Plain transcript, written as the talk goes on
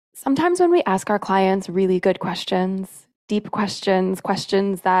Sometimes when we ask our clients really good questions, deep questions,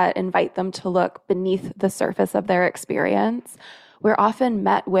 questions that invite them to look beneath the surface of their experience, we're often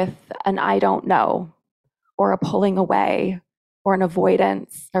met with an I don't know, or a pulling away, or an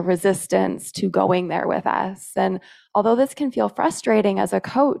avoidance, a resistance to going there with us. And although this can feel frustrating as a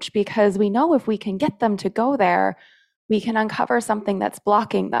coach, because we know if we can get them to go there, we can uncover something that's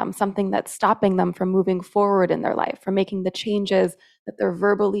blocking them, something that's stopping them from moving forward in their life, from making the changes that they're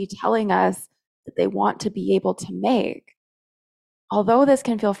verbally telling us that they want to be able to make. Although this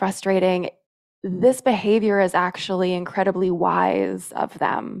can feel frustrating, this behavior is actually incredibly wise of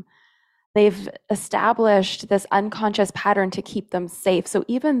them. They've established this unconscious pattern to keep them safe. So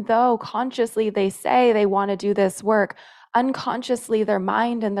even though consciously they say they want to do this work, unconsciously their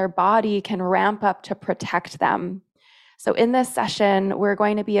mind and their body can ramp up to protect them. So in this session, we're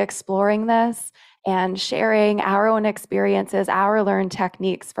going to be exploring this and sharing our own experiences, our learned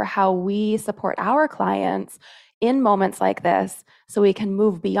techniques for how we support our clients in moments like this so we can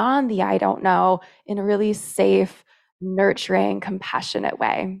move beyond the I don't know in a really safe, nurturing, compassionate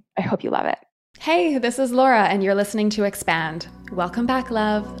way. I hope you love it. Hey, this is Laura, and you're listening to Expand. Welcome back,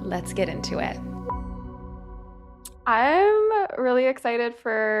 love. Let's get into it. I'm really excited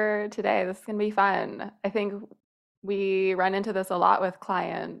for today. This is going to be fun. I think we run into this a lot with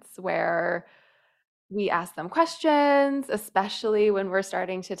clients where we ask them questions, especially when we're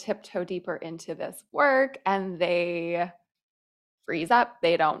starting to tiptoe deeper into this work, and they freeze up.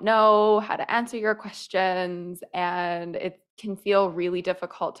 They don't know how to answer your questions, and it can feel really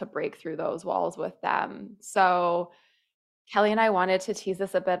difficult to break through those walls with them. So Kelly and I wanted to tease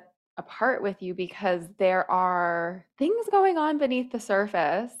this a bit apart with you because there are things going on beneath the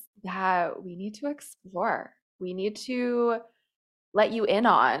surface that we need to explore. We need to let you in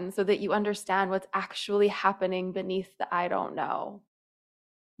on so that you understand what's actually happening beneath the I don't know.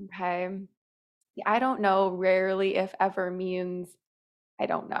 Okay. The I don't know rarely, if ever, means I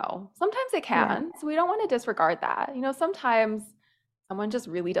don't know. Sometimes it can. So we don't want to disregard that. Sometimes someone just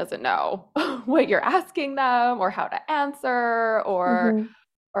really doesn't know what you're asking them or how to answer or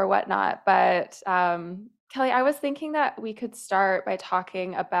whatnot. But Kelly, I was thinking that we could start by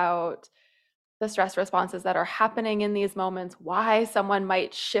talking about the stress responses that are happening in these moments, why someone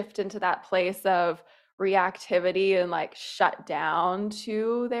might shift into that place of reactivity and like shut down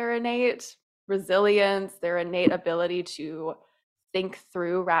to their innate resilience, their innate ability to think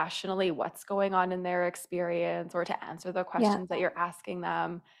through rationally what's going on in their experience or to answer the questions that you're asking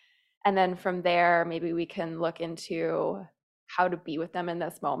them. And then from there, maybe we can look into how to be with them in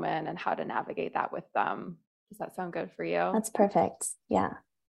this moment and how to navigate that with them. Does that sound good for you? That's perfect. Yeah.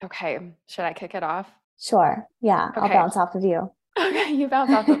 Okay. Should I kick it off? Sure. Yeah. I'll Okay. bounce off of you. Okay, you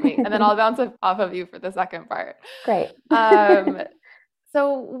bounce off of me, and then I'll bounce off of you for the second part. Great.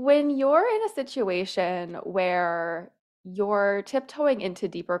 So when you're in a situation where you're tiptoeing into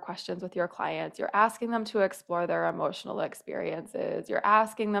deeper questions with your clients, you're asking them to explore their emotional experiences, you're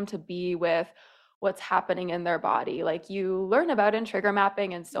asking them to be with what's happening in their body, like you learn about in trigger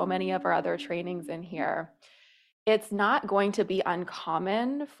mapping and so many of our other trainings in here. It's not going to be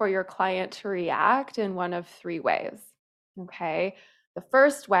uncommon for your client to react in one of three ways. Okay. The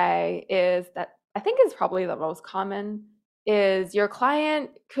first way is that I think is probably the most common is your client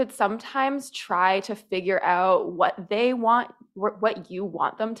could sometimes try to figure out what they want, what you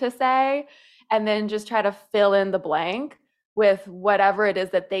want them to say, and then just try to fill in the blank with whatever it is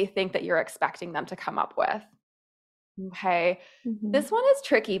that they think that you're expecting them to come up with. Okay. This one is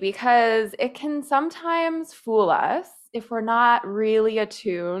tricky because it can sometimes fool us if we're not really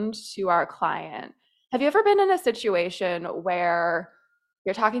attuned to our client. Have you ever been in a situation where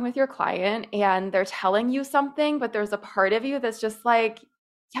you're talking with your client and they're telling you something, but there's a part of you that's just like,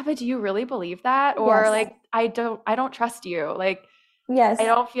 yeah, but do you really believe that? Or Yes. like, I don't trust you. Like, I Yes.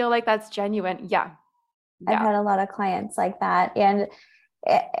 don't feel like that's genuine. Yeah. I've Yeah. had a lot of clients like that.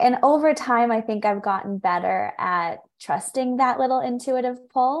 And over time, I think I've gotten better at trusting that little intuitive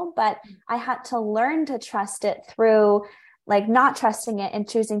pull, but I had to learn to trust it through like not trusting it and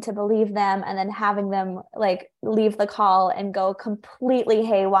choosing to believe them and then having them like leave the call and go completely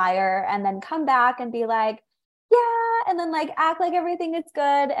haywire and then come back and be like, yeah, and then like act like everything is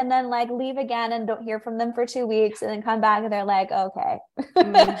good and then like leave again and don't hear from them for 2 weeks and then come back and they're like, okay,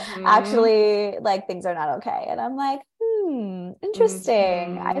 Mm-hmm. actually like things are not okay. And I'm like,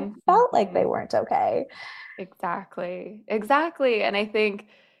 interesting. I Mm-hmm. felt like they Mm-hmm. weren't okay. Exactly. Exactly. And I think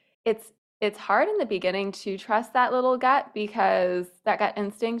it's it's hard in the beginning to trust that little gut because that gut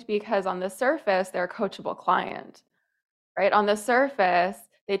instinct because on the surface they're a coachable client, right? On the surface,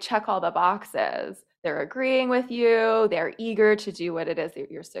 they check all the boxes. they're agreeing with you, they're eager to do what it is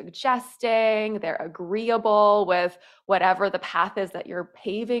that you're suggesting, they're agreeable with whatever the path is that you're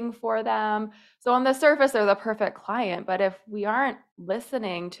paving for them. So on the surface, they're the perfect client, but if we aren't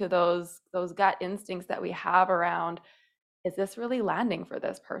listening to those gut instincts that we have around, is this really landing for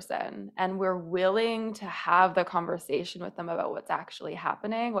this person? And we're willing to have the conversation with them about what's actually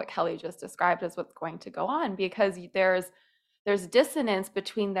happening, what Kelly just described as what's going to go on, because there's dissonance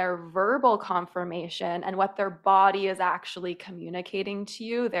between their verbal confirmation and what their body is actually communicating to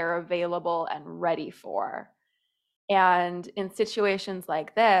you they're available and ready for. And in situations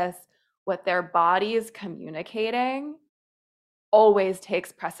like this, what their body is communicating always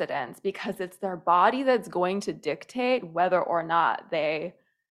takes precedence, because it's their body that's going to dictate whether or not they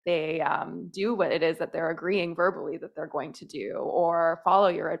do what it is that they're agreeing verbally that they're going to do, or follow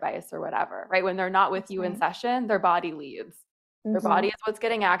your advice or whatever, right? When they're not with you in session, their body leads. Their body is what's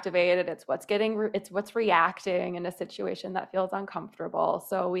getting activated. It's what's reacting in a situation that feels uncomfortable.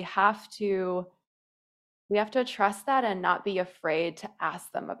 So we have to trust that and not be afraid to ask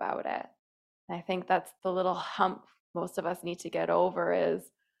them about it. And I think that's the little hump most of us need to get over is,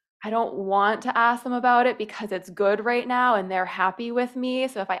 I don't want to ask them about it because it's good right now and they're happy with me.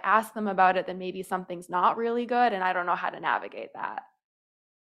 So if I ask them about it, then maybe something's not really good and I don't know how to navigate that.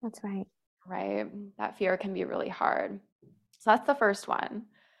 That's right. Right? That fear can be really hard. So that's the first one.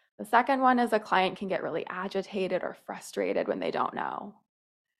 The second one is a client can get really agitated or frustrated when they don't know.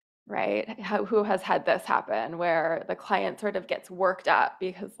 Right? Who has had this happen where the client sort of gets worked up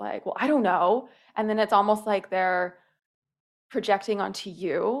because, like, well, I don't know. And then it's almost like they're projecting onto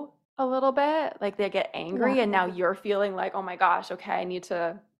you a little bit. Like they get angry and now you're feeling like, oh my gosh, okay,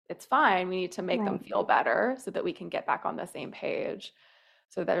 it's fine. We need to make them feel better so that we can get back on the same page.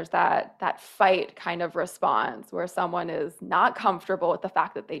 So there's that fight kind of response where someone is not comfortable with the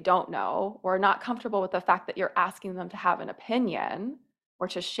fact that they don't know, or not comfortable with the fact that you're asking them to have an opinion or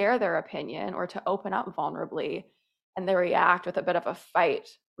to share their opinion or to open up vulnerably, and they react with a bit of a fight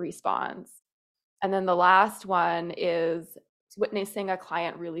response. And then the last one is witnessing a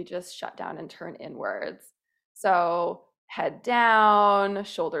client really just shut down and turn inwards. So head down,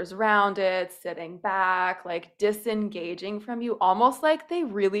 shoulders rounded, sitting back, like disengaging from you, almost like they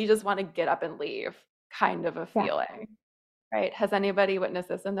really just want to get up and leave, kind of a feeling, right? Has anybody witnessed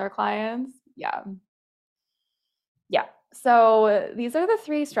this in their clients? Yeah. So these are the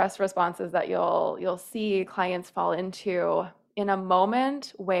 3 stress responses that you'll see clients fall into in a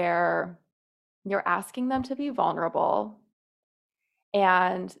moment where you're asking them to be vulnerable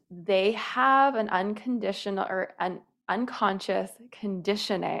and they have an unconditional or an unconscious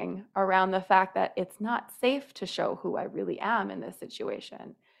conditioning around the fact that it's not safe to show who I really am in this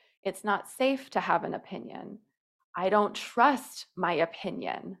situation. It's not safe to have an opinion. I don't trust my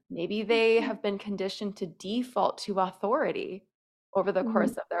opinion. Maybe they have been conditioned to default to authority over the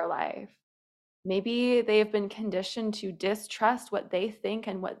course of their life. Maybe they've been conditioned to distrust what they think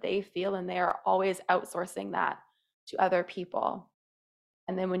and what they feel, and they are always outsourcing that to other people.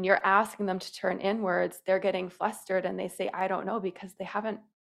 And then when you're asking them to turn inwards, they're getting flustered and they say, I don't know, because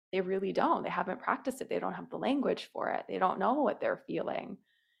they really don't. They haven't practiced it. They don't have the language for it. They don't know what they're feeling. And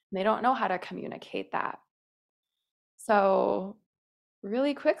they don't know how to communicate that. So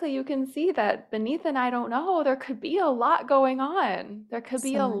really quickly, you can see that beneath an I don't know, there could be a lot going on. There could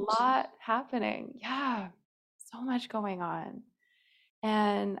be a lot happening. Yeah, so much going on.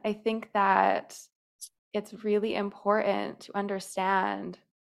 And I think that it's really important to understand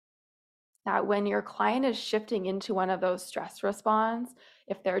that when your client is shifting into one of those stress response,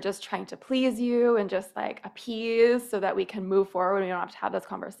 if they're just trying to please you and just like appease so that we can move forward, we don't have to have this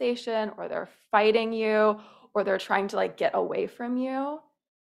conversation, or they're fighting you, or they're trying to like get away from you,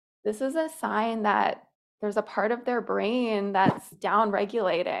 this is a sign that there's a part of their brain that's down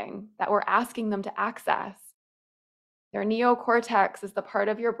regulating that we're asking them to access. Their neocortex is the part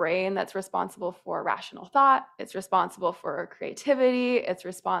of your brain that's responsible for rational thought. It's responsible for creativity. It's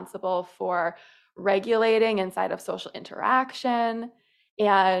responsible for regulating inside of social interaction.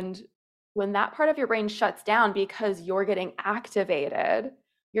 And when that part of your brain shuts down because you're getting activated,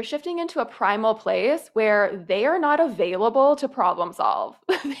 you're shifting into a primal place where they are not available to problem solve.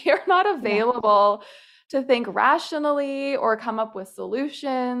 They are not available to think rationally or come up with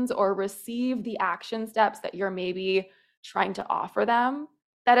solutions or receive the action steps that you're maybe trying to offer them.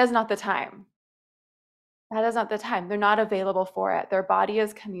 That is not the time. That is not the time. They're not available for it. Their body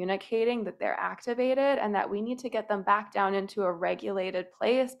is communicating that they're activated and that we need to get them back down into a regulated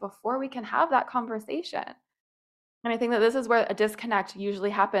place before we can have that conversation. And I think that this is where a disconnect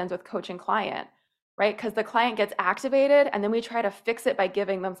usually happens with coach and client, right? Because the client gets activated and then we try to fix it by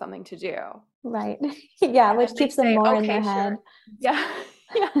giving them something to do. Right. Yeah, And which then they keeps them say, more in their okay, head. sure. Yeah.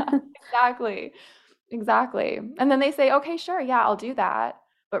 Yeah, exactly. Exactly. And then they say, okay, sure. Yeah, I'll do that.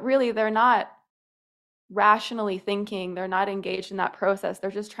 But really, they're not rationally thinking. They're not engaged in that process. They're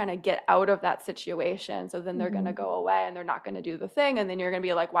just trying to get out of that situation. So then they're going to go away and they're not going to do the thing. And then you're going to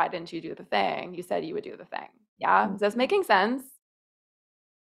be like, why didn't you do the thing? You said you would do the thing. Yeah. Is this making sense?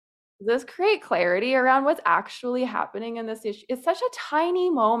 Does this create clarity around what's actually happening in this issue? It's such a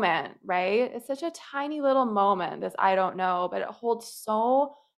tiny moment, right? It's such a tiny little moment, this I don't know, but it holds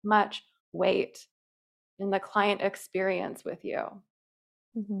so much weight in the client experience with you.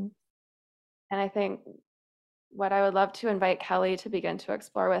 Mm-hmm. And I think what I would love to invite Kelly to begin to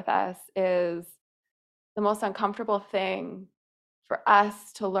explore with us is the most uncomfortable thing for us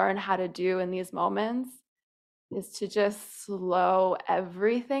to learn how to do in these moments is to just slow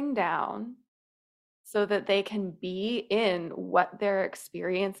everything down so that they can be in what they're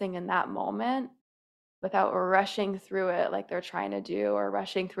experiencing in that moment without rushing through it like they're trying to do or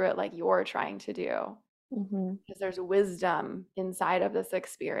rushing through it like you're trying to do. Mm-hmm. Because there's wisdom inside of this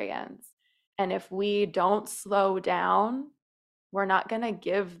experience. And if we don't slow down, we're not going to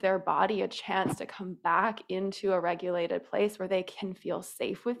give their body a chance to come back into a regulated place where they can feel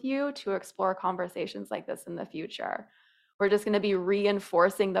safe with you to explore conversations like this in the future. We're just going to be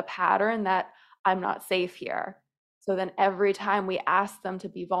reinforcing the pattern that I'm not safe here. So then every time we ask them to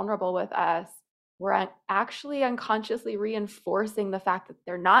be vulnerable with us, we're actually unconsciously reinforcing the fact that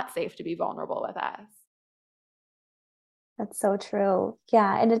they're not safe to be vulnerable with us. That's so true.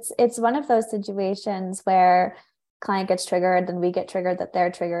 Yeah. And it's one of those situations where client gets triggered, then we get triggered that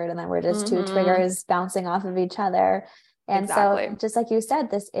they're triggered, and then we're just two triggers bouncing off of each other. And Exactly. so just like you said,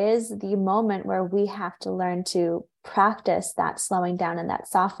 this is the moment where we have to learn to practice that slowing down and that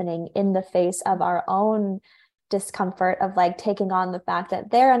softening in the face of our own discomfort of like taking on the fact that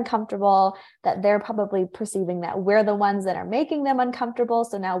they're uncomfortable, that they're probably perceiving that we're the ones that are making them uncomfortable.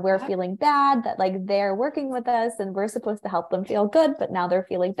 So now we're feeling bad that like they're working with us and we're supposed to help them feel good, but now they're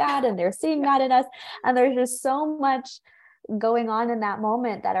feeling bad and they're seeing that in us. And there's just so much going on in that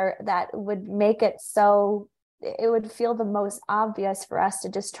moment that would make it so it would feel the most obvious for us to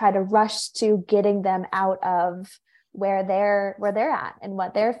just try to rush to getting them out of where they're at and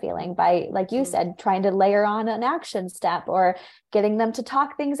what they're feeling by, like you said, trying to layer on an action step or getting them to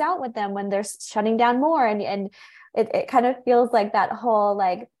talk things out with them when they're shutting down more. And it kind of feels like that whole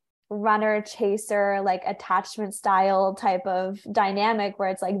like runner chaser, like attachment style type of dynamic where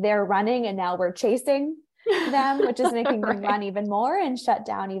it's like they're running and now we're chasing them, which is making them run even more and shut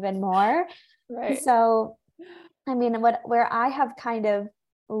down even more. Right. So, I mean, where I have kind of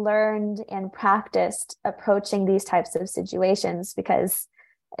learned and practiced approaching these types of situations, because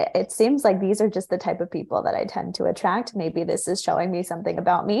it seems like these are just the type of people that I tend to attract. Maybe this is showing me something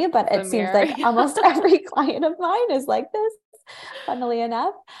about me, but it seems like almost every client of mine is like this, funnily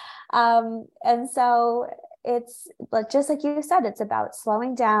enough. And so it's just like you said, it's about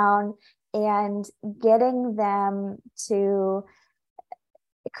slowing down and getting them to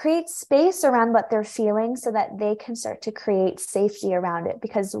create space around what they're feeling so that they can start to create safety around it,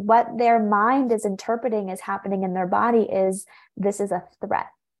 because what their mind is interpreting is happening in their body is this is a threat.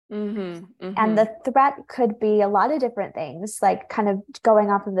 And the threat could be a lot of different things, like kind of going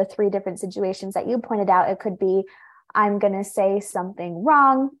off of the 3 different situations that you pointed out. It could be, I'm going to say something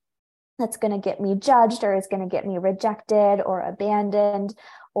wrong that's going to get me judged, or is going to get me rejected or abandoned,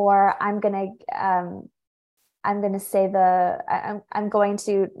 or I'm going to say I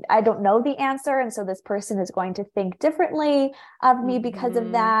don't know the answer. And so this person is going to think differently of me because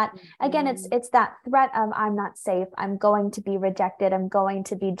of that. Again, it's that threat of I'm not safe. I'm going to be rejected. I'm going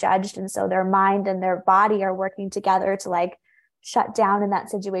to be judged. And so their mind and their body are working together to like shut down in that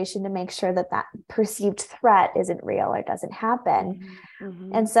situation to make sure that that perceived threat isn't real or doesn't happen.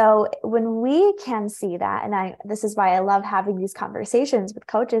 And so when we can see that, and this is why I love having these conversations with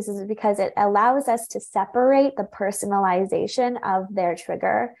coaches, is because it allows us to separate the personalization of their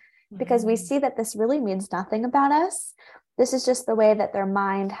trigger, because we see that this really means nothing about us. This is just the way that their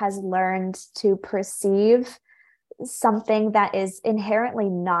mind has learned to perceive something that is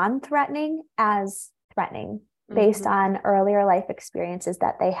inherently non-threatening as threatening, based on earlier life experiences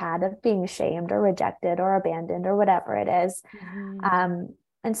that they had of being shamed or rejected or abandoned or whatever it is.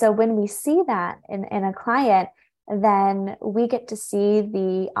 And so when we see that in a client, then we get to see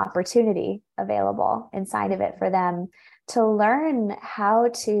the opportunity available inside of it for them to learn how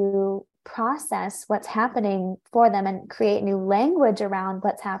to process what's happening for them and create new language around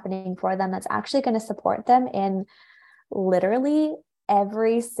what's happening for them that's actually going to support them in literally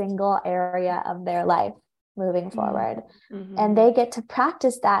every single area of their life moving Mm-hmm. forward. And Mm-hmm. they get to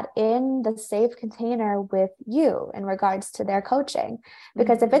practice that in the safe container with you in regards to their coaching.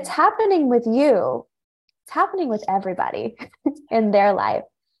 Because if it's Mm-hmm. happening with you, it's happening with everybody in their life.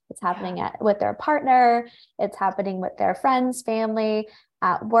 It's Yeah. happening with their partner, it's happening with their friends, family,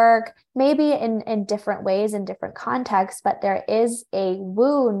 at work, maybe in different ways, in different contexts, but there is a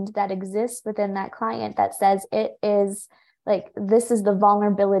wound that exists within that client that says it is like, this is the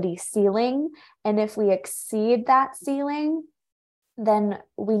vulnerability ceiling. And if we exceed that ceiling, then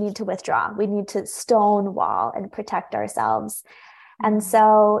we need to withdraw. We need to stonewall and protect ourselves. And Mm-hmm.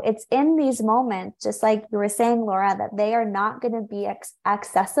 so it's in these moments, just like you were saying, Laura, that they are not going to be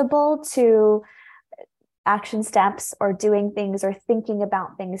accessible to action steps or doing things or thinking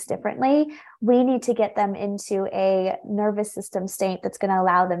about things differently. We need to get them into a nervous system state that's going to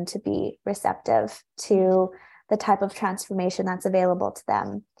allow them to be receptive to the type of transformation that's available to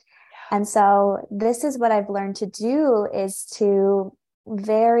them. And so this is what I've learned to do, is to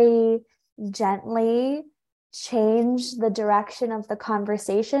very gently change the direction of the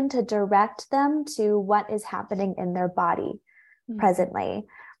conversation to direct them to what is happening in their body Mm-hmm. presently.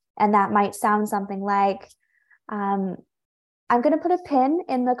 And that might sound something like, um, I'm going to put a pin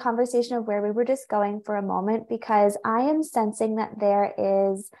in the conversation of where we were just going for a moment, because I am sensing that there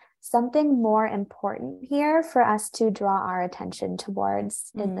is something more important here for us to draw our attention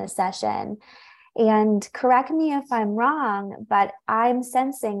towards in Mm-hmm. this session. And correct me if I'm wrong, but I'm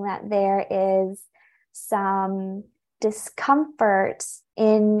sensing that there is some discomfort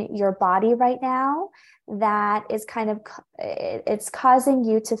in your body right now that is kind of, it's causing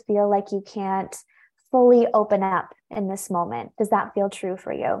you to feel like you can't fully open up in this moment. Does that feel true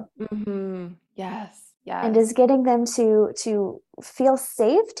for you? Mm-hmm. Yes. And Yes. is getting them to feel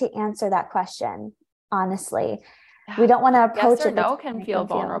safe to answer that question honestly. We Yeah. don't want to Yes approach or it the no same can way feel them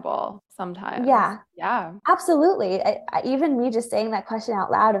feel. vulnerable sometimes. Yeah, Yeah. absolutely. Even me just saying that question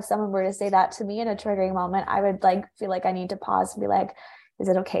out loud, if someone were to say that to me in a triggering moment, I would like feel like I need to pause and be like, is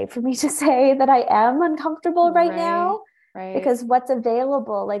it okay for me to say that I am uncomfortable right Right. now? Right. Because what's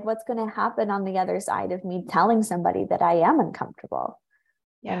available, like what's going to happen on the other side of me telling somebody that I am uncomfortable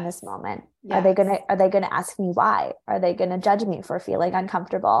in Yes. this moment? Yes. Are they going to ask me why? Are they going to judge me for feeling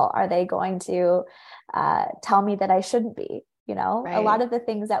uncomfortable? Are they going to tell me that I shouldn't be? You know, a lot Right. of the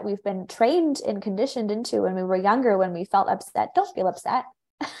things that we've been trained and conditioned into when we were younger, when we felt upset, don't feel upset.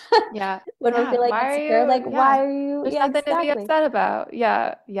 Yeah. When we're Yeah. feeling Why insecure, are like, you? Yeah. why are you? There's Yeah, nothing to be exactly. upset about.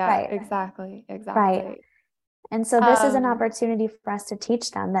 Yeah. Yeah. Right. Exactly. Right. Exactly. And so this is an Um, opportunity for us to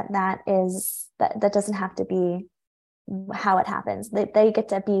teach them that that doesn't have to be how it happens. They get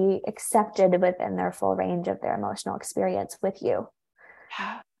to be accepted within their full range of their emotional experience with you.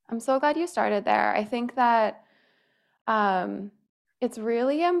 yeah. I'm so glad you started there. I think that um, it's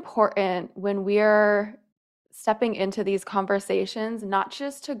really important when we're stepping into these conversations, not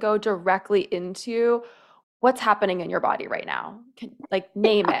just to go directly into what's happening in your body right now. Like,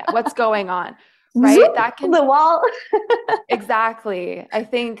 name it. What's going on, right? Zoop, That can the wall. exactly. I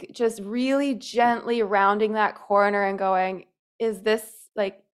think just really gently rounding that corner and going, is this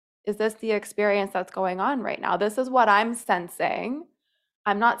like, is this the experience that's going on right now? This is what I'm sensing.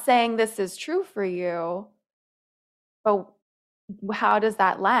 I'm not saying this is true for you, but how does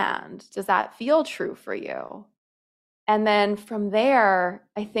that land? Does that feel true for you? And then from there,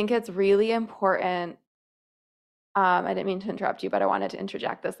 I think it's really important. I didn't mean to interrupt you, but I wanted to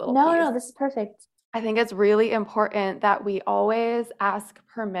interject this little No, piece. no, this is perfect. I think it's really important that we always ask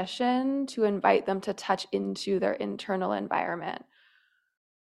permission to invite them to touch into their internal environment.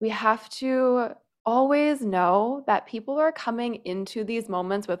 We have to always know that people are coming into these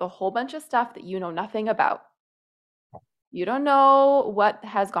moments with a whole bunch of stuff that you know nothing about. You don't know what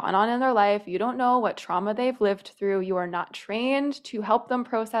has gone on in their life. You don't know what trauma they've lived through. You are not trained to help them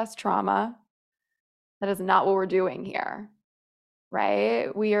process trauma. That is not what we're doing here,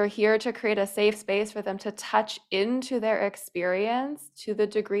 right? We are here to create a safe space for them to touch into their experience to the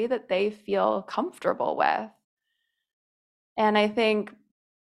degree that they feel comfortable with. And I think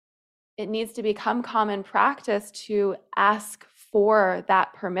it needs to become common practice to ask for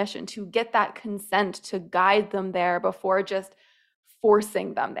that permission, to get that consent to guide them there before just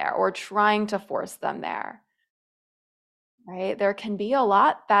forcing them there or trying to force them there. Right? There can be a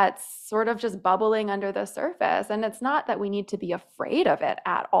lot that's sort of just bubbling under the surface. And it's not that we need to be afraid of it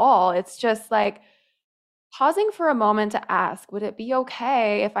at all. It's just like pausing for a moment to ask, would it be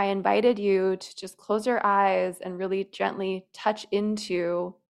okay if I invited you to just close your eyes and really gently touch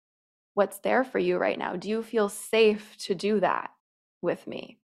into what's there for you right now? Do you feel safe to do that with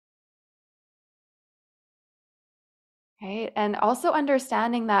me? right? And also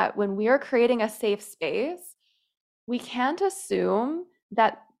understanding that when we are creating a safe space, we can't assume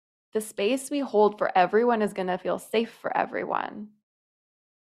that the space we hold for everyone is going to feel safe for everyone.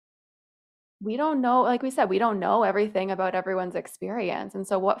 We don't know, like we said, we don't know everything about everyone's experience. And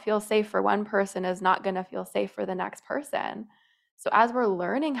so what feels safe for one person is not going to feel safe for the next person. So as we're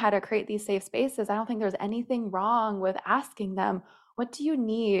learning how to create these safe spaces, I don't think there's anything wrong with asking them, what do you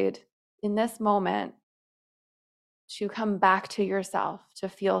need in this moment to come back to yourself, to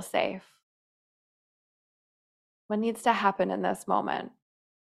feel safe? What needs to happen in this moment?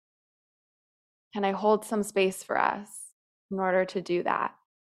 Can I hold some space for us in order to do that?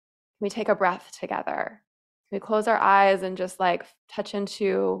 Can we take a breath together? Can we close our eyes and just like touch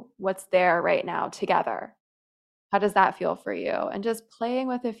into what's there right now together? How does that feel for you? And just playing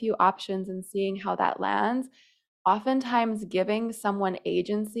with a few options and seeing how that lands. Oftentimes, giving someone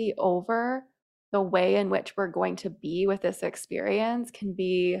agency over the way in which we're going to be with this experience can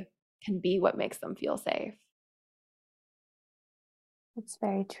be what makes them feel safe. It's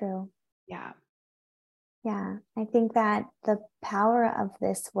very true. Yeah. Yeah, I think that the power of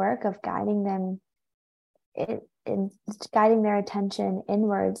this work of guiding them in guiding their attention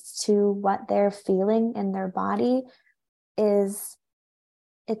inwards to what they're feeling in their body is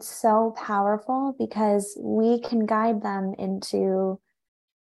it's so powerful because we can guide them into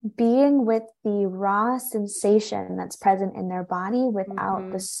being with the raw sensation that's present in their body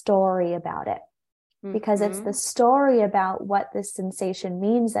without the story about it. Because it's the story about what this sensation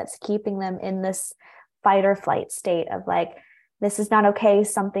means that's keeping them in this fight or flight state of like, this is not okay,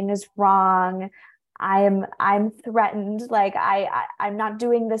 something is wrong, I'm threatened, like I'm not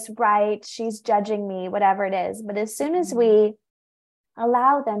doing this right, she's judging me, whatever it is. But as soon as we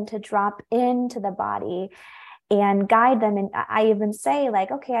allow them to drop into the body and guide them, and I even say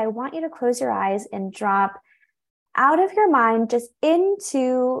like, okay, I want you to close your eyes and drop out of your mind just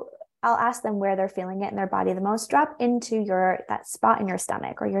into, I'll ask them where they're feeling it in their body the most, drop into that spot in your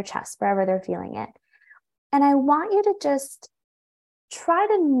stomach or your chest, wherever they're feeling it. And I want you to just try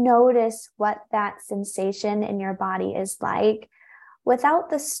to notice what that sensation in your body is like without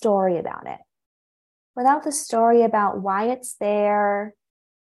the story about it, without the story about why it's there,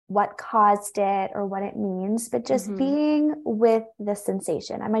 what caused it, or what it means, but just being with the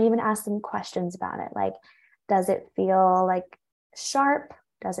sensation. I might even ask them questions about it. Like, does it feel like sharp?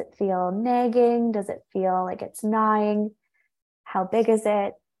 Does it feel nagging? Does it feel like it's gnawing? How big is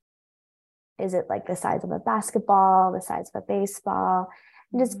it? Is it like the size of a basketball, the size of a baseball?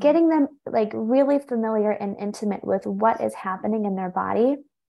 And just getting them like really familiar and intimate with what is happening in their body.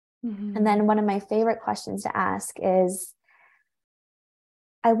 And then one of my favorite questions to ask is,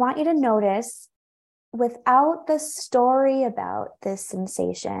 I want you to notice, without the story about this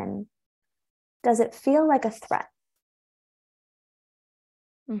sensation, does it feel like a threat?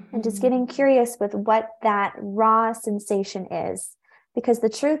 And just getting curious with what that raw sensation is. Because the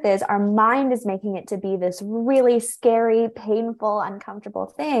truth is, our mind is making it to be this really scary, painful, uncomfortable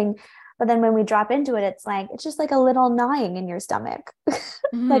thing. But then when we drop into it, it's just like a little gnawing in your stomach,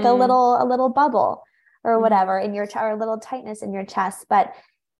 like a little bubble or whatever in your or a little tightness in your chest. But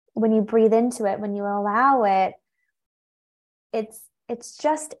when you breathe into it, when you allow it, it's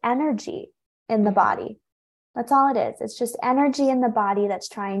just energy in the body. That's all it is. It's just energy in the body that's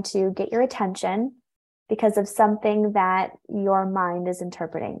trying to get your attention because of something that your mind is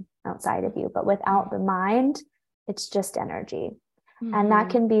interpreting outside of you. But without the mind, it's just energy. And that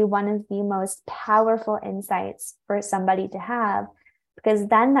can be one of the most powerful insights for somebody to have, because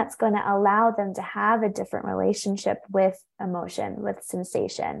then that's going to allow them to have a different relationship with emotion, with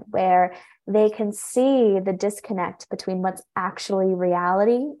sensation, where they can see the disconnect between what's actually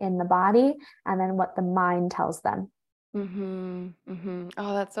reality in the body and then what the mind tells them. Oh,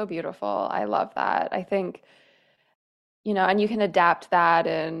 that's so beautiful. I love that. I think, and you can adapt that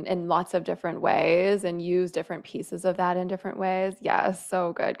in lots of different ways and use different pieces of that in different ways. Yes,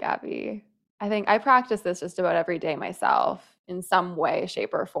 so good, Gabby. I think I practice this just about every day myself in some way,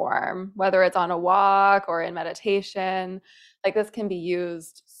 shape, or form, whether it's on a walk or in meditation. Like this can be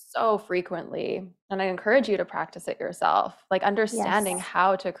used so frequently. And I encourage you to practice it yourself. Like understanding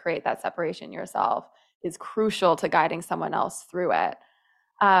how to create that separation yourself is crucial to guiding someone else through it.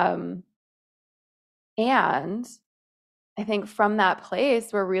 And I think from that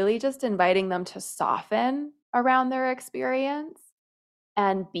place, we're really just inviting them to soften around their experience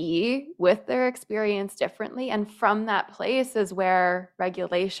and be with their experience differently. And from that place is where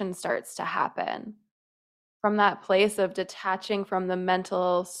regulation starts to happen. From that place of detaching from the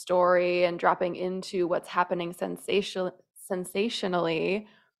mental story and dropping into what's happening sensationally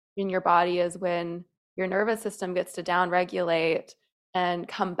in your body is when your nervous system gets to downregulate and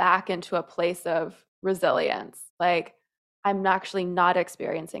come back into a place of resilience. Like, I'm actually not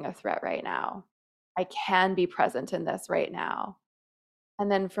experiencing a threat right now. I can be present in this right now.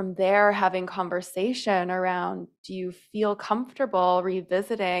 And then from there, having conversation around, do you feel comfortable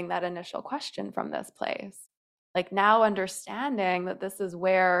revisiting that initial question from this place? Like, now understanding that this is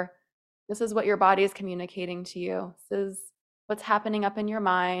what your body is communicating to you. This is what's happening up in your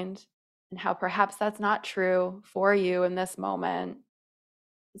mind, and how perhaps that's not true for you in this moment.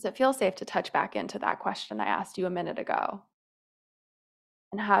 Does it feel safe to touch back into that question I asked you a minute ago?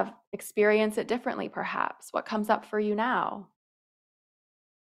 And have experience it differently, perhaps. What comes up for you now?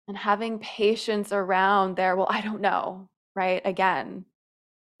 And having patience around there, well, I don't know, right? Again,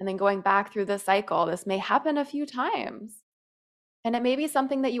 and then going back through the cycle. This may happen a few times. And it may be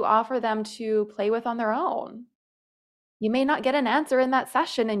something that you offer them to play with on their own. You may not get an answer in that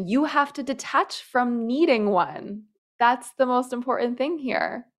session, and you have to detach from needing one. That's the most important thing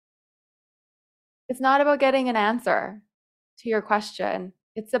here. It's not about getting an answer to your question.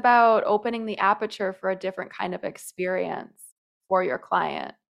 It's about opening the aperture for a different kind of experience for your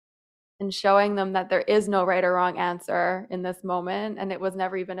client and showing them that there is no right or wrong answer in this moment. And it was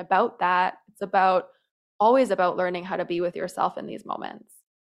never even about that. It's always about learning how to be with yourself in these moments.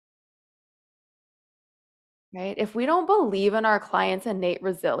 Right? If we don't believe in our clients' innate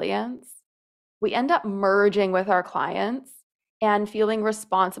resilience, we end up merging with our clients and feeling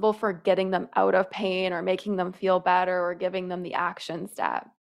responsible for getting them out of pain or making them feel better or giving them the action step.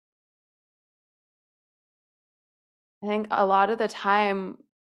 I think a lot of the time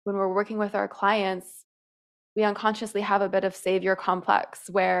when we're working with our clients, we unconsciously have a bit of savior complex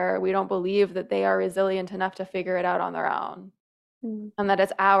where we don't believe that they are resilient enough to figure it out on their own. And that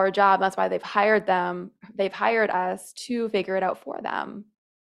it's our job. That's why they've hired us to figure it out for them.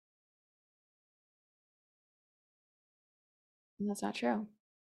 And that's not true.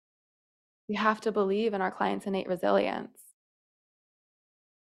 We have to believe in our clients' innate resilience.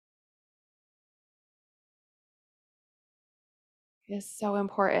 It's so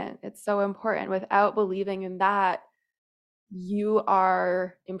important. It's so important. Without believing in that, you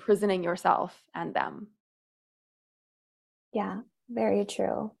are imprisoning yourself and them. Yeah, very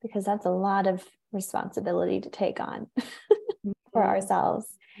true. Because that's a lot of responsibility to take on for ourselves.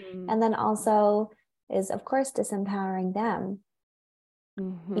 And then also is, of course, disempowering them.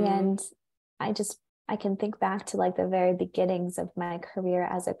 And I can think back to like the very beginnings of my career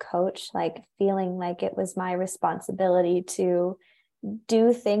as a coach, like feeling like it was my responsibility to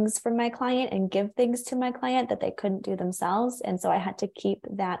do things for my client and give things to my client that they couldn't do themselves. And so I had to keep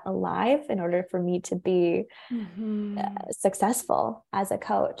that alive in order for me to be successful as a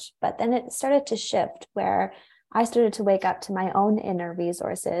coach. But then it started to shift where I started to wake up to my own inner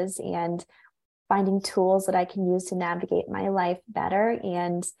resources and finding tools that I can use to navigate my life better,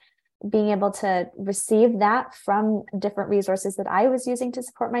 and being able to receive that from different resources that I was using to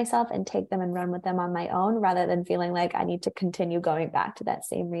support myself and take them and run with them on my own, rather than feeling like I need to continue going back to that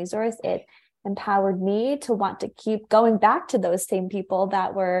same resource. It empowered me to want to keep going back to those same people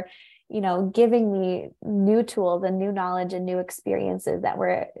that were, giving me new tools and new knowledge and new experiences that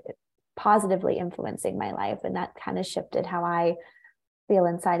were positively influencing my life. And that kind of shifted how I feel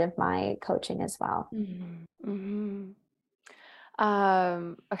inside of my coaching as well. Okay,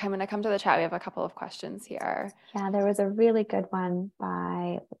 I'm going to come to the chat. We have a couple of questions here. Yeah, there was a really good one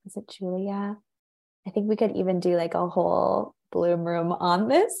by, was it Julia? I think we could even do like a whole Bloom Room on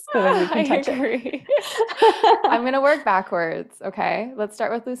this. So then we can touch it. I'm going to work backwards. Okay, let's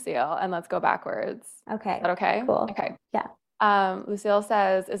start with Lucille and let's go backwards. Okay. Is that okay? Cool. Okay. Yeah. Lucille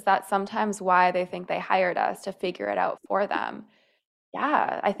says, is that sometimes why they think they hired us, to figure it out for them?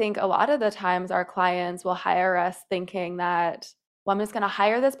 Yeah, I think a lot of the times our clients will hire us thinking that, well, I'm just going to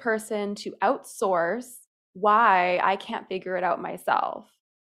hire this person to outsource why I can't figure it out myself.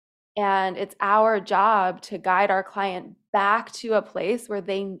 And it's our job to guide our client back to a place where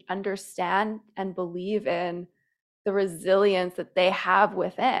they understand and believe in the resilience that they have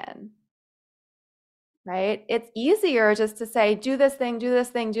within. Right? It's easier just to say, do this thing, do this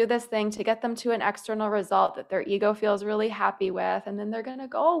thing, do this thing, to get them to an external result that their ego feels really happy with. And then they're going to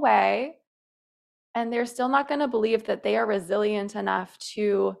go away. And they're still not going to believe that they are resilient enough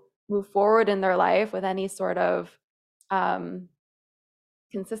to move forward in their life with any sort of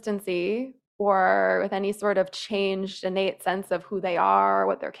consistency, or with any sort of changed innate sense of who they are,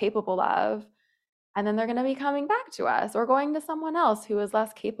 what they're capable of. And then they're going to be coming back to us or going to someone else who is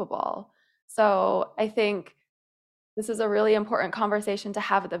less capable. So I think this is a really important conversation to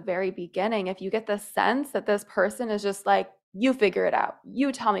have at the very beginning. If you get the sense that this person is just like, you figure it out,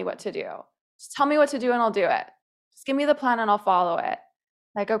 you tell me what to do, Just tell me what to do and I'll do it. Just give me the plan and I'll follow it.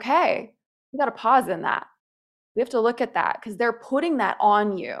 Like, okay, we got to pause in that. We have to look at that because they're putting that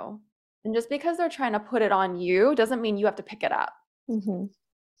on you. And just because they're trying to put it on you doesn't mean you have to pick it up. Mm-hmm.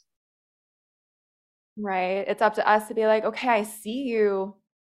 Right? It's up to us to be like, okay, I see you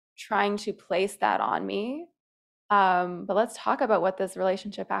trying to place that on me. But let's talk about what this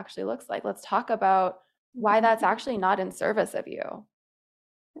relationship actually looks like. Let's talk about why that's actually not in service of you.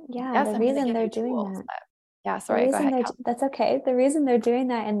 Yeah, Yes, the I'm going to reason give they're you doing tools, that. but yeah, The sorry, go reason ahead, they're Cal. That's okay. The reason they're doing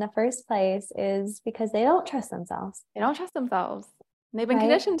that in the first place is because they don't trust themselves, They don't trust themselves. And they've been right?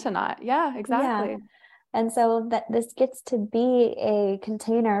 conditioned to not. Yeah, Yeah. exactly. And so that this gets to be a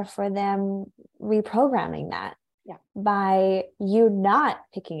container for them reprogramming that Yeah. by you not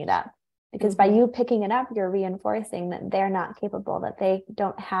picking it up. Because by Mm-hmm. you picking it up, you're reinforcing that they're not capable, that they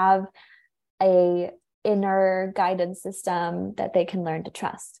don't have a inner guidance system that they can learn to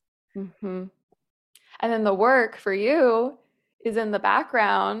trust. Mm-hmm. And then the work for you is in the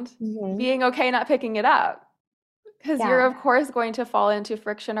background, Mm-hmm. being okay not picking it up. Because you're, Yeah. of course, going to fall into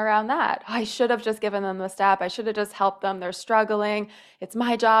friction around that. Oh, I should have just given them the step. I should have just helped them. They're struggling. It's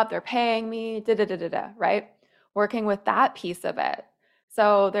my job. They're paying me. Da da da da da. Right? Working with that piece of it.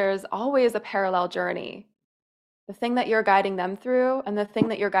 So there's always a parallel journey. The thing that you're guiding them through and the thing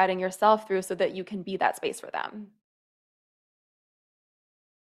that you're guiding yourself through so that you can be that space for them.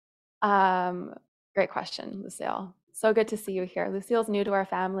 Great question, Lucille. So good to see you here. Lucille's new to our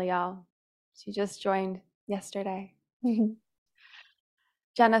family, y'all. She just joined yesterday. Mm-hmm.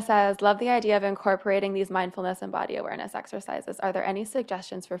 Jenna says, love the idea of incorporating these mindfulness and body awareness exercises. Are there any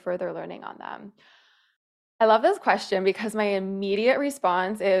suggestions for further learning on them? I love this question because my immediate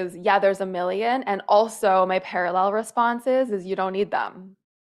response is, yeah, there's a million. And also my parallel response is you don't need them.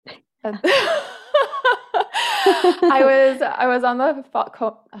 I was on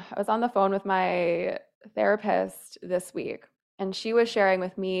the phone with my therapist this week, and she was sharing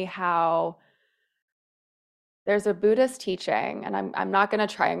with me how there's a Buddhist teaching, and I'm not going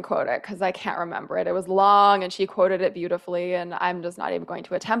to try and quote it because I can't remember it. It was long, and she quoted it beautifully, and I'm just not even going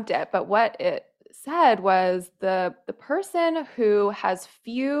to attempt it. But what it said was the person who has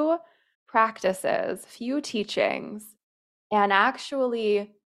few practices, few teachings, and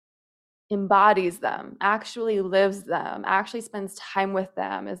actually embodies them, actually lives them, actually spends time with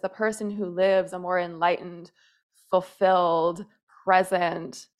them is the person who lives a more enlightened, fulfilled,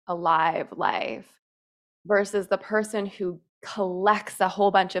 present, alive life versus the person who collects a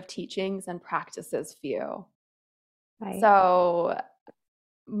whole bunch of teachings and practices few. Right. So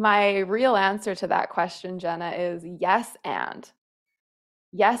my real answer to that question, Jenna, is yes and.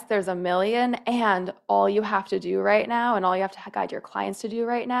 Yes, there's a million, and all you have to do right now and all you have to guide your clients to do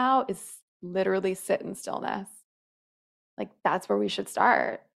right now is literally sit in stillness. Like that's where we should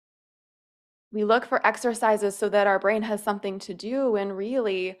start. We look for exercises so that our brain has something to do, and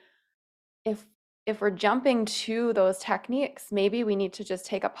really if we're jumping to those techniques, maybe we need to just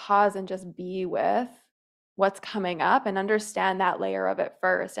take a pause and just be with what's coming up and understand that layer of it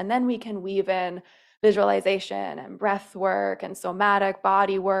first. And then we can weave in visualization and breath work and somatic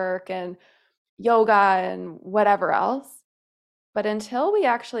body work and yoga and whatever else. But until we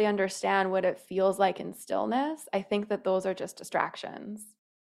actually understand what it feels like in stillness, I think that those are just distractions.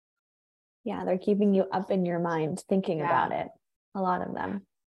 Yeah, they're keeping you up in your mind thinking about it. A lot of them.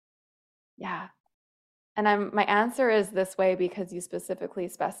 Yeah. And my answer is this way because you specifically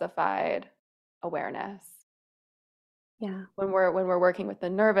specified awareness. Yeah. When we're working with the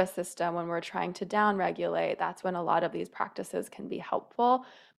nervous system, when we're trying to downregulate, that's when a lot of these practices can be helpful.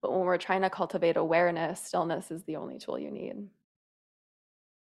 But when we're trying to cultivate awareness, stillness is the only tool you need.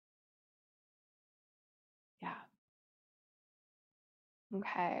 Yeah.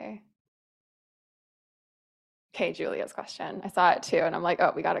 Okay. Okay, Julia's question. I saw it too, and I'm like,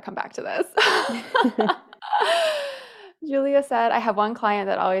 oh, we got to come back to this. Julia said, I have one client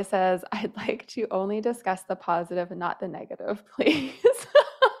that always says, I'd like to only discuss the positive and not the negative, please.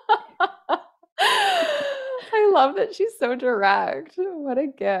 I love that she's so direct. What a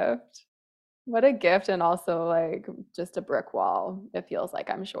gift. What a gift, and also like just a brick wall, it feels like,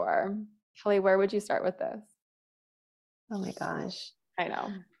 I'm sure. Kelly, where would you start with this? Oh my gosh. I know.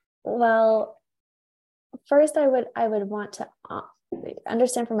 Well, first I would want to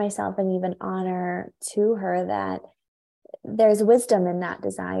understand for myself and even honor to her that there's wisdom in that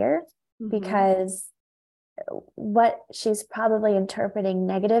desire, because what she's probably interpreting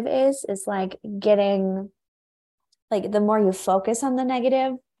negative is like getting, like the more you focus on the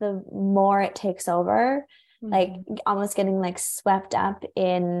negative, the more it takes over, like almost getting like swept up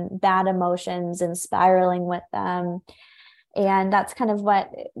in bad emotions and spiraling with them. And that's kind of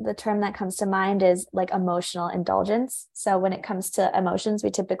what the term that comes to mind is like emotional indulgence. So when it comes to emotions, we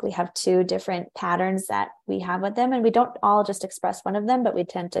typically have two different patterns that we have with them. And we don't all just express one of them, but we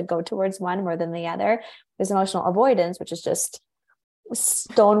tend to go towards one more than the other. There's emotional avoidance, which is just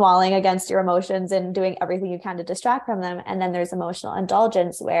stonewalling against your emotions and doing everything you can to distract from them. And then there's emotional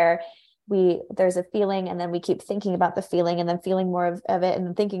indulgence where there's a feeling and then we keep thinking about the feeling and then feeling more of it and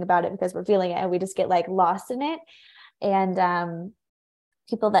then thinking about it because we're feeling it and we just get like lost in it. And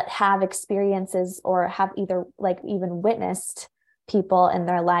people that have experiences or have either like even witnessed people in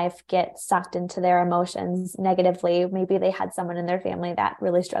their life get sucked into their emotions negatively, maybe they had someone in their family that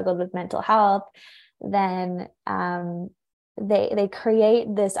really struggled with mental health, then they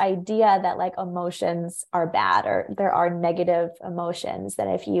create this idea that like emotions are bad or there are negative emotions, that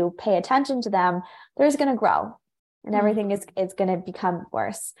if you pay attention to them, they're just going to grow and everything is going to become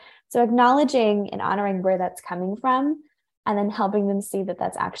worse. So acknowledging and honoring where that's coming from and then helping them see that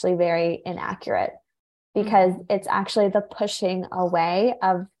that's actually very inaccurate, because it's actually the pushing away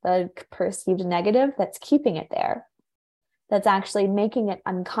of the perceived negative that's keeping it there, that's actually making it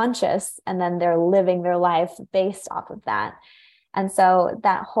unconscious, and then they're living their life based off of that. And so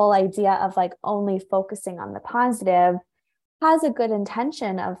that whole idea of like only focusing on the positive has a good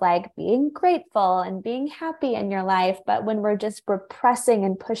intention of like being grateful and being happy in your life. But when we're just repressing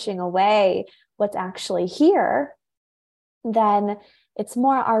and pushing away what's actually here, then it's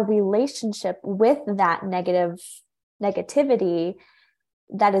more our relationship with that negativity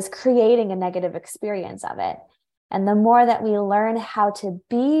that is creating a negative experience of it. And the more that we learn how to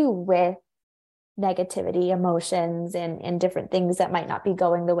be with negativity, emotions, and different things that might not be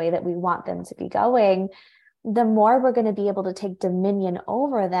going the way that we want them to be going, the more we're going to be able to take dominion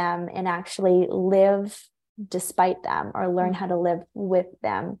over them and actually live despite them or learn how to live with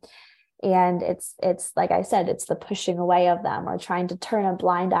them. And it's like I said, it's the pushing away of them or trying to turn a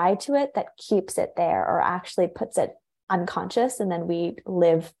blind eye to it that keeps it there or actually puts it unconscious, and then we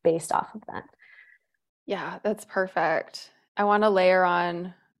live based off of that. Yeah, that's perfect. I want to layer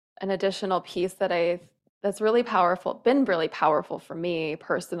on an additional piece that's really powerful, been really powerful for me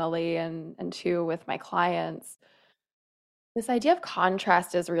personally and too with my clients. This idea of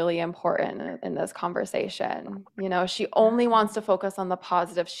contrast is really important in this conversation. You know, she only wants to focus on the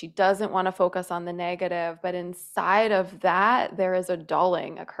positive. She doesn't want to focus on the negative, but inside of that, there is a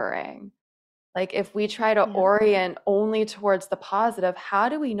dulling occurring. Like if we try to orient only towards the positive, how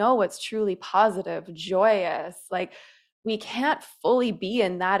do we know what's truly positive, joyous? Like we can't fully be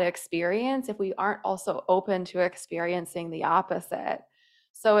in that experience if we aren't also open to experiencing the opposite.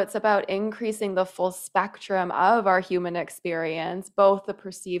 So it's about increasing the full spectrum of our human experience, both the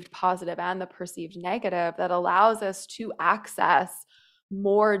perceived positive and the perceived negative, that allows us to access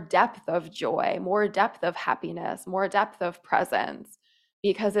more depth of joy, more depth of happiness, more depth of presence,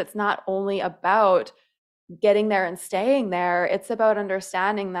 because it's not only about getting there and staying there, it's about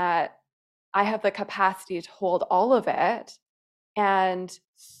understanding that I have the capacity to hold all of it. And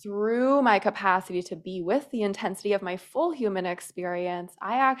through my capacity to be with the intensity of my full human experience,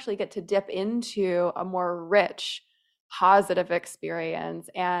 I actually get to dip into a more rich, positive experience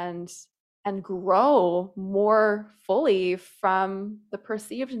and grow more fully from the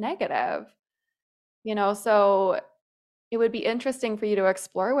perceived negative. You know, so it would be interesting for you to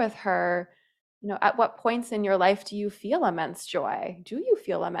explore with her, you know, at what points in your life do you feel immense joy? Do you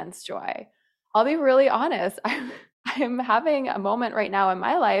feel immense joy? I'll be really honest. I'm having a moment right now in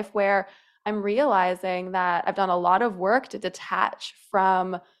my life where I'm realizing that I've done a lot of work to detach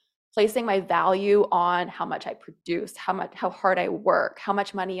from placing my value on how much I produce, how hard I work, how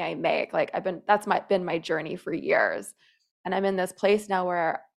much money I make. Like been my journey for years. And I'm in this place now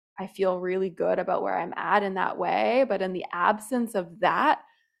where I feel really good about where I'm at in that way. But in the absence of that,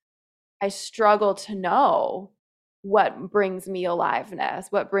 I struggle to know what brings me aliveness,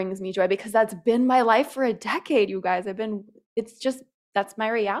 what brings me joy, because that's been my life for a decade, you guys. It's just, that's my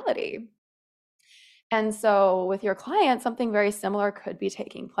reality. And so with your client, something very similar could be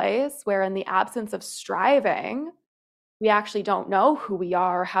taking place, where in the absence of striving, we actually don't know who we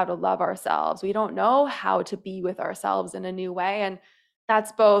are, how to love ourselves. We don't know how to be with ourselves in a new way. And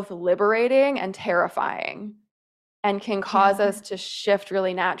that's both liberating and terrifying, and can cause us to shift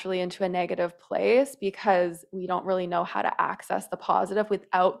really naturally into a negative place because we don't really know how to access the positive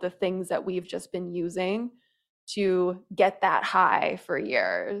without the things that we've just been using to get that high for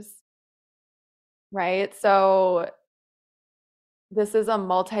years. Right? So this is a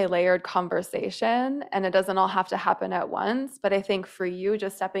multi-layered conversation and it doesn't all have to happen at once. But I think for you,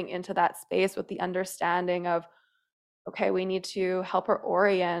 just stepping into that space with the understanding of, okay, we need to help her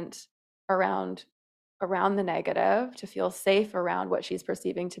orient around around the negative, to feel safe around what she's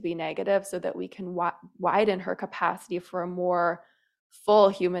perceiving to be negative, so that we can widen her capacity for a more full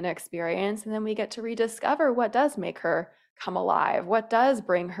human experience. And then we get to rediscover what does make her come alive, what does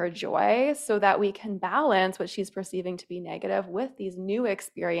bring her joy, so that we can balance what she's perceiving to be negative with these new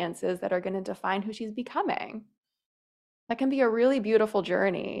experiences that are going to define who she's becoming. That can be a really beautiful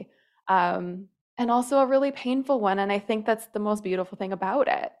journey, and also a really painful one. And I think that's the most beautiful thing about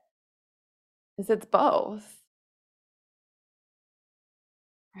it, is it's both,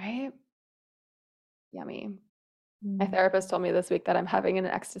 right? Yummy. My therapist told me this week that I'm having an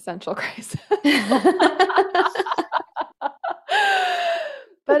existential crisis.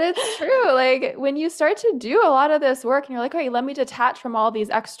 But it's true. Like, when you start to do a lot of this work and you're like, okay, let me detach from all these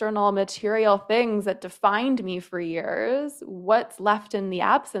external material things that defined me for years, what's left in the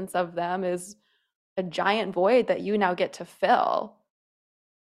absence of them is a giant void that you now get to fill.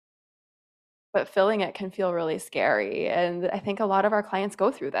 But filling it can feel really scary. And I think a lot of our clients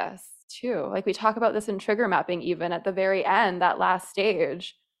go through this too. Like, we talk about this in trigger mapping, even at the very end, that last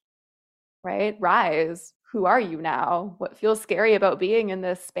stage, right? Rise. Who are you now? What feels scary about being in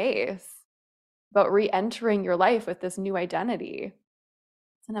this space, about re-entering your life with this new identity?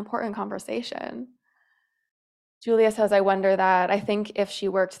 It's an important conversation. Julia says, I wonder that. I think if she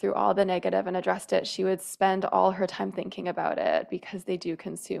worked through all the negative and addressed it, she would spend all her time thinking about it, because they do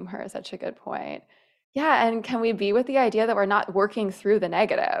consume her. Such a good point. Yeah, and can we be with the idea that we're not working through the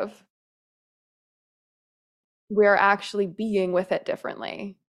negative? We're actually being with it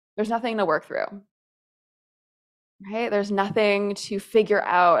differently. There's nothing to work through, right? There's nothing to figure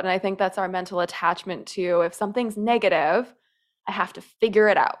out. And I think that's our mental attachment to, if something's negative, I have to figure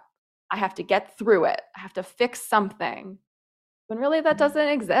it out. I have to get through it. I have to fix something. When really that doesn't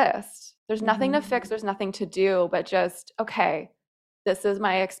exist. There's nothing to fix. There's nothing to do, but just, okay, this is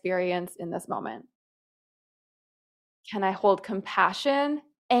my experience in this moment. Can I hold compassion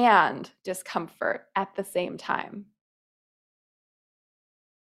and discomfort at the same time?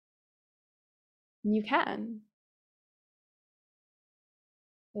 You can.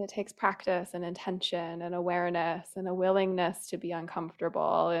 It takes practice and intention and awareness and a willingness to be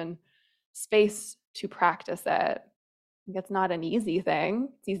uncomfortable and space to practice it. It's not an easy thing.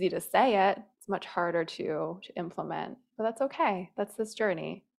 It's easy to say it. It's much harder to implement, but that's okay. That's this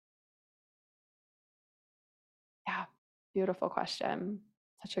journey. Yeah, beautiful question.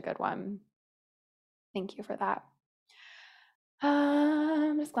 Such a good one. Thank you for that.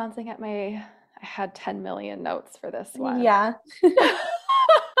 I'm just glancing at I had 10 million notes for this one. Yeah.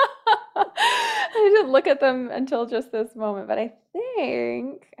 I didn't look at them until just this moment, but I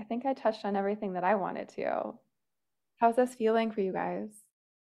think I touched on everything that I wanted to. How's this feeling for you guys?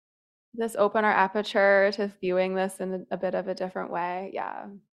 Does this open our aperture to viewing this in a bit of a different way? Yeah.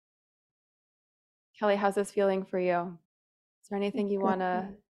 Kelly, how's this feeling for you? Is there anything you want to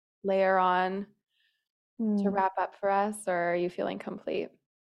layer on to wrap up for us, or are you feeling complete?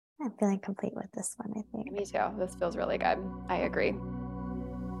 I'm feeling complete with this one, I think. Me too. This feels really good. I agree.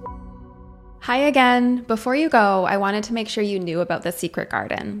 Hi again. Before you go, I wanted to make sure you knew about the Secret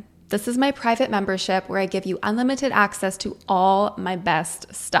Garden. This is my private membership where I give you unlimited access to all my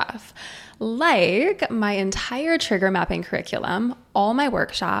best stuff, like my entire trigger mapping curriculum, all my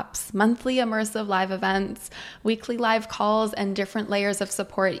workshops, monthly immersive live events, weekly live calls, and different layers of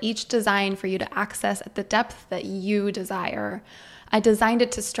support, each designed for you to access at the depth that you desire. I designed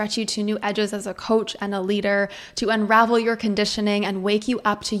it to stretch you to new edges as a coach and a leader, to unravel your conditioning and wake you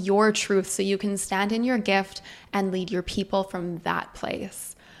up to your truth so you can stand in your gift and lead your people from that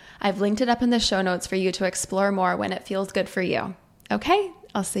place. I've linked it up in the show notes for you to explore more when it feels good for you. Okay,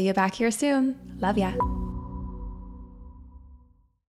 I'll see you back here soon. Love ya.